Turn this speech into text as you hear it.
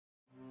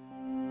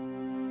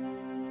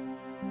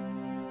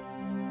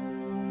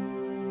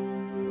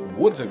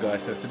What's up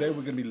guys, so today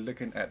we're going to be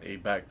looking at a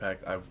backpack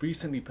I've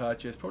recently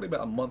purchased probably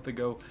about a month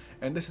ago,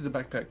 and this is a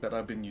backpack that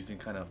I've been using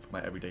kind of for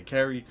my everyday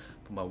carry,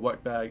 for my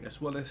work bag, as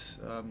well as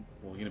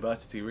well,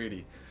 university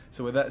really.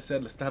 So with that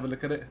said, let's have a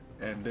look at it,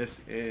 and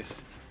this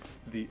is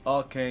the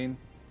Arcane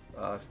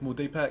small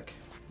day pack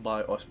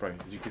by Osprey.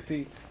 As you can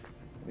see,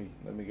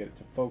 let me get it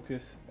to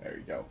focus. There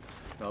you go.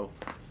 Now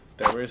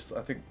there is,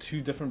 I think,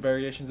 two different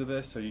variations of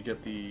this. So you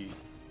get the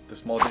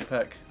small day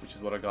pack, which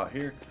is what I got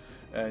here,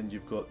 and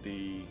you've got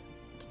the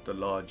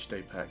large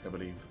day pack, I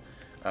believe.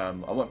 I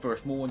went for a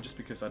small one just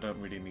because I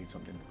don't really need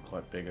something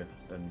quite bigger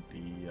than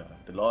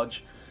the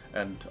large,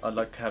 and I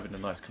like having a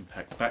nice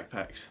compact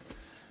backpacks.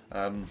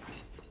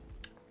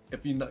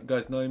 If you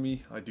guys know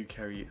me, I do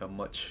carry a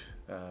much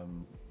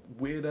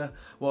weirder,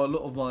 well, a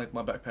lot of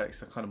my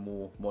backpacks are kind of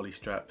more molly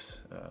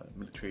straps,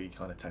 military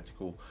kind of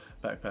tactical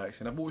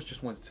backpacks, and I've always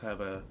just wanted to have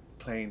a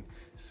plain,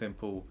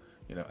 simple,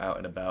 you know, out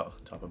and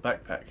about type of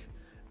backpack,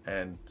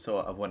 and so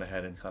I went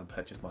ahead and kind of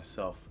purchased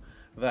myself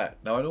that.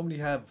 Now I normally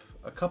have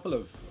a couple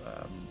of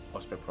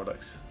Osprey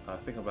products, I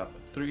think about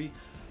 3,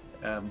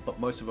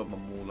 but most of them are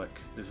more like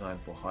designed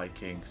for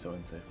hiking, so on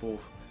and so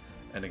forth,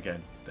 and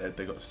again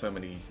they got so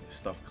many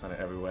stuff kind of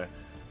everywhere.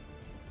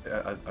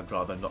 I'd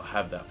rather not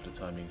have that for the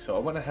time being, so I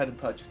went ahead and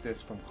purchased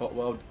this from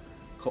Cotwald.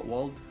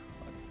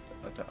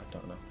 I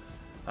don't know,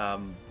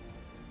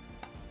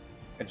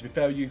 and to be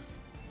fair with you,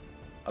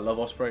 I love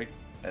Osprey,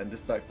 and this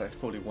backpack is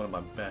probably one of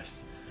my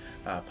best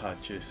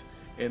purchases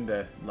in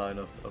their line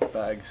of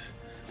bags.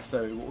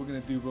 So what we're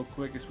going to do real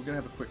quick is we're going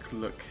to have a quick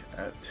look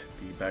at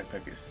the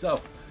backpack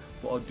itself.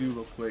 What I'll do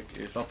real quick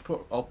is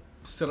I'll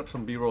set up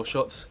some b-roll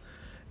shots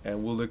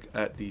and we'll look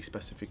at the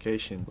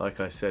specification.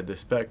 Like I said,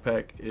 this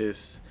backpack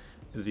is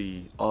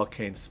the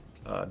Arcane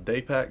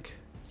day pack.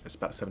 It's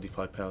about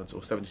 £75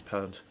 or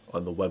 £70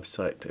 on the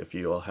website if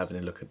you are having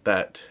a look at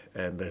that,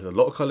 and there's a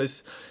lot of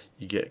colours.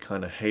 You get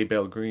kind of hay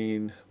bale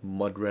green,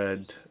 mud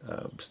red,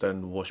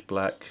 stone wash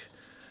black.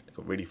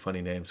 Got really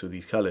funny names with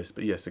these colours,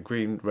 but yes, the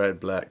green, red,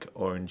 black,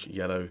 orange,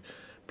 yellow,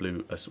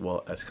 blue, as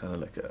well as kind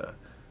of like a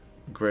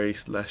grey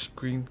 /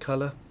 green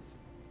colour.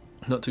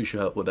 Not too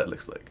sure what that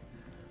looks like.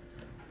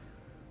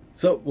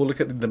 So we'll look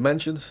at the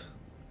dimensions.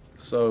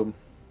 So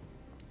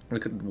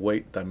look at the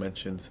weight,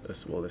 dimensions,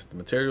 as well as the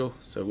material.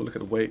 So we'll look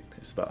at the weight.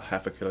 It's about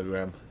 ½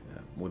 kilogram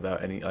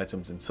without any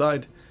items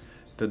inside.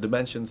 The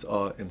dimensions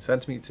are in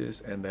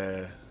centimeters, and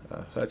they're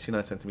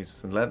 39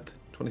 centimeters in length,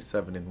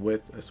 27 in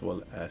width, as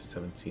well as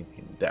 17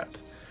 in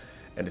depth,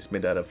 and it's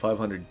made out of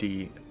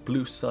 500D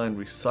blue sign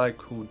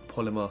recycled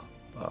polymer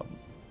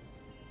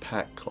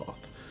pack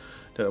cloth.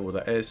 Don't know what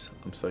that is.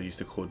 I'm so used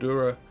to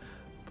Cordura,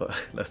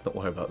 but let's not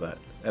worry about that.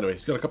 Anyway,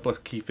 it's got a couple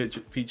of key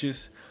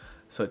features,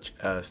 such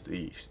as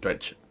the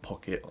stretch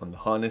pocket on the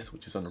harness,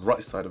 which is on the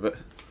right side of it.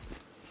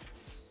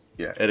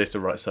 Yeah, it is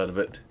the right side of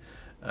it.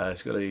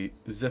 It's got a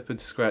zippered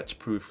scratch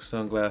proof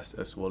sunglass,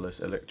 as well as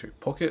electric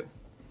pocket,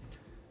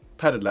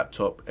 padded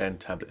laptop and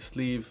tablet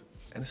sleeve,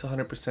 and it's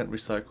 100%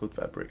 recycled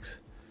fabrics.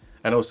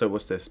 And also,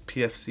 what's this?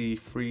 PFC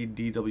free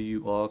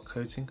DWR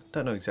coating.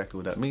 Don't know exactly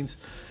what that means,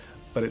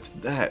 but it's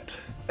that.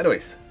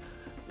 Anyways,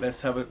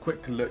 let's have a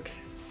quick look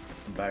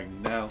at the bag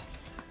now.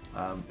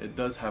 It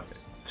does have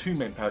 2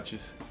 main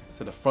pouches.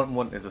 So the front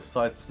one is a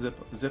side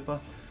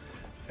zipper,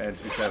 and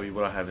to be fair with you,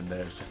 what I have in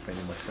there is just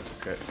mainly my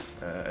stethoscope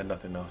and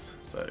nothing else.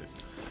 So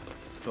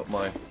got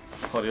my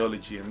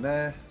cardiology in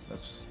there.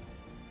 That's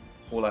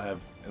all I have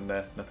in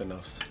there, nothing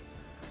else.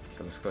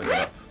 So let's close it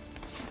up.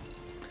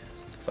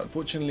 So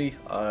unfortunately,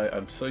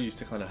 I'm so used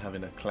to kind of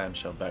having a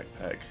clamshell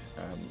backpack,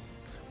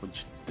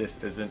 which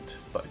this isn't,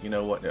 but you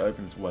know what, it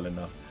opens well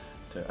enough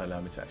to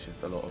allow me to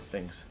access a lot of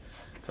things.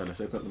 So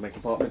let's open up the main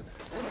compartment,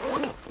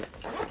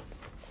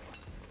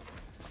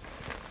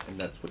 and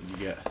that's what you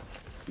get.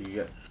 So you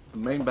get the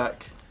main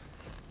back,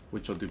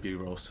 which I'll do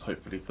b-rolls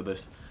hopefully for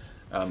this.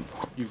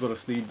 You've got a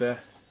sleeve there,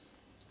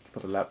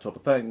 put a laptop, a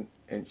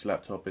 13-inch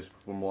laptop is,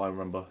 from what I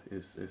remember,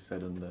 is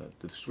said in the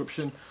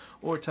description,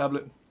 or a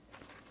tablet,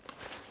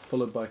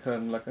 followed by kind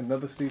of like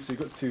another sleeve. So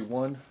you've got 2,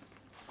 1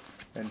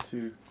 and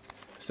 2.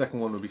 The second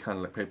one will be kind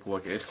of like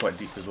paperwork. It is quite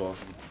deep as well.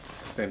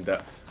 It's the same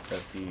depth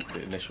as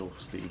the initial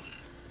sleeve,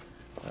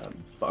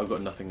 but I've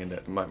got nothing in there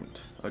at the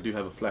moment. I do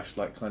have a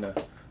flashlight kind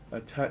of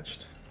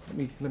attached.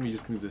 Let me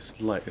just move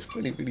this light. It's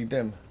really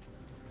dim.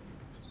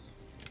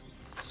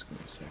 Just give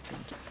me a second.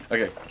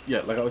 Okay,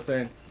 yeah, like I was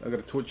saying, I've got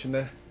a torch in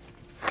there,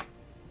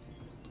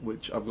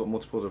 which I've got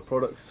multiple other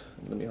products.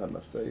 Let me hide my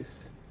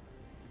face.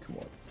 Come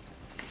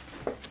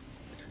on.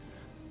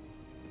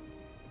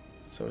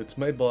 So it's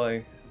made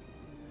by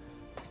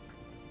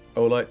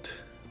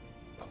Olight.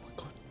 Oh my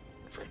god,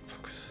 freaking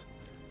focus.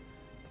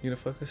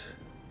 Unifocus.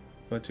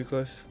 Am I too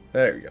close?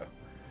 There we go.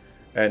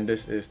 And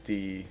this is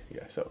the,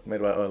 yeah, so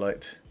made by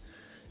Olight.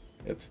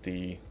 It's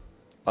the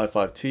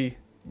i5T,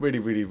 really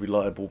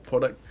reliable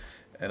product,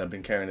 and I've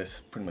been carrying this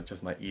pretty much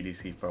as my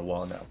EDC for a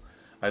while now.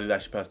 I did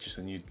actually purchase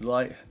a new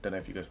light. Don't know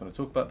if you guys want to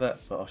talk about that,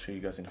 but I'll show you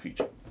guys in the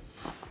future.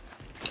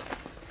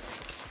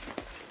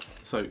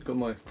 So got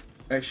my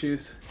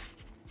X-shoes,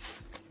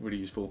 really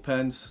useful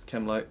pens,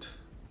 chem light,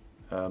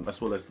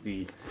 as well as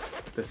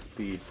this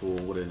for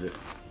what is it,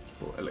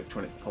 for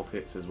electronic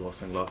pockets as well,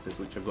 sunglasses,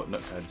 which I've got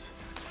notepads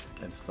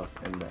and stuff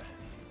in there.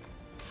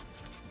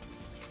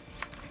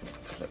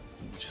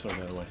 Just throw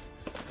that away.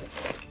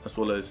 As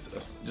well as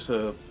just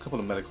a couple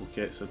of medical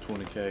kits, so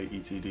tourniquet,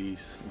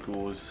 ETDs,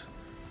 gauze,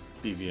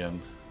 BVM,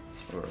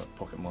 or a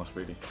pocket mask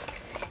really,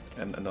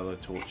 and another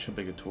torch, a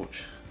bigger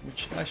torch,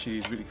 which actually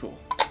is really cool.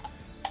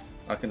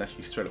 I can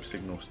actually straight up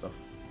signal stuff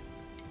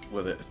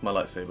with it. It's my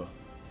lightsaber.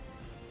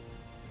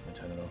 Let me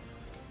turn it off.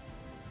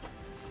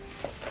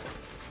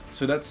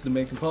 So that's the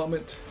main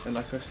compartment, and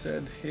like I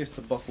said, here's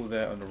the buckle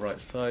there on the right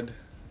side.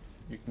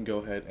 You can go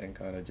ahead and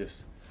kind of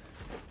just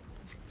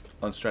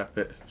unstrap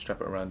it, strap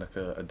it around like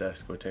a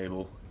desk or a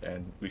table,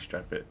 and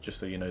restrap it just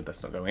so you know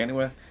that's not going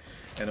anywhere.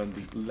 And on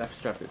the left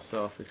strap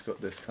itself, it's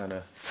got this kind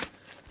of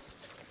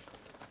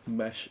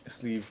mesh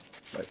sleeve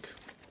like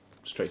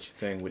stretchy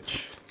thing,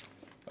 which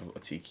I've got a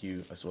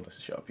TQ as well as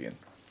a Sharpie in.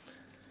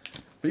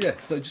 But yeah,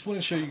 so I just want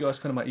to show you guys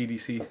kind of my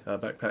EDC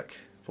backpack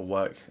for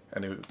work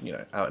and, you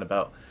know, out and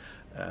about,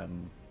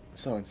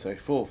 so on and so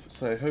forth.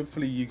 So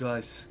hopefully you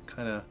guys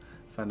kind of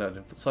found out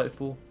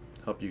insightful,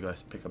 help you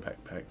guys pick a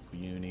backpack for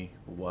uni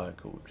or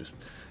work or just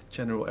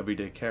general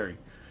everyday carry.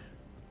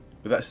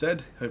 With that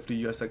said, hopefully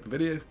you guys liked the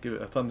video, give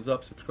it a thumbs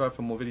up, subscribe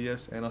for more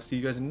videos, and I'll see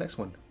you guys in the next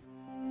one.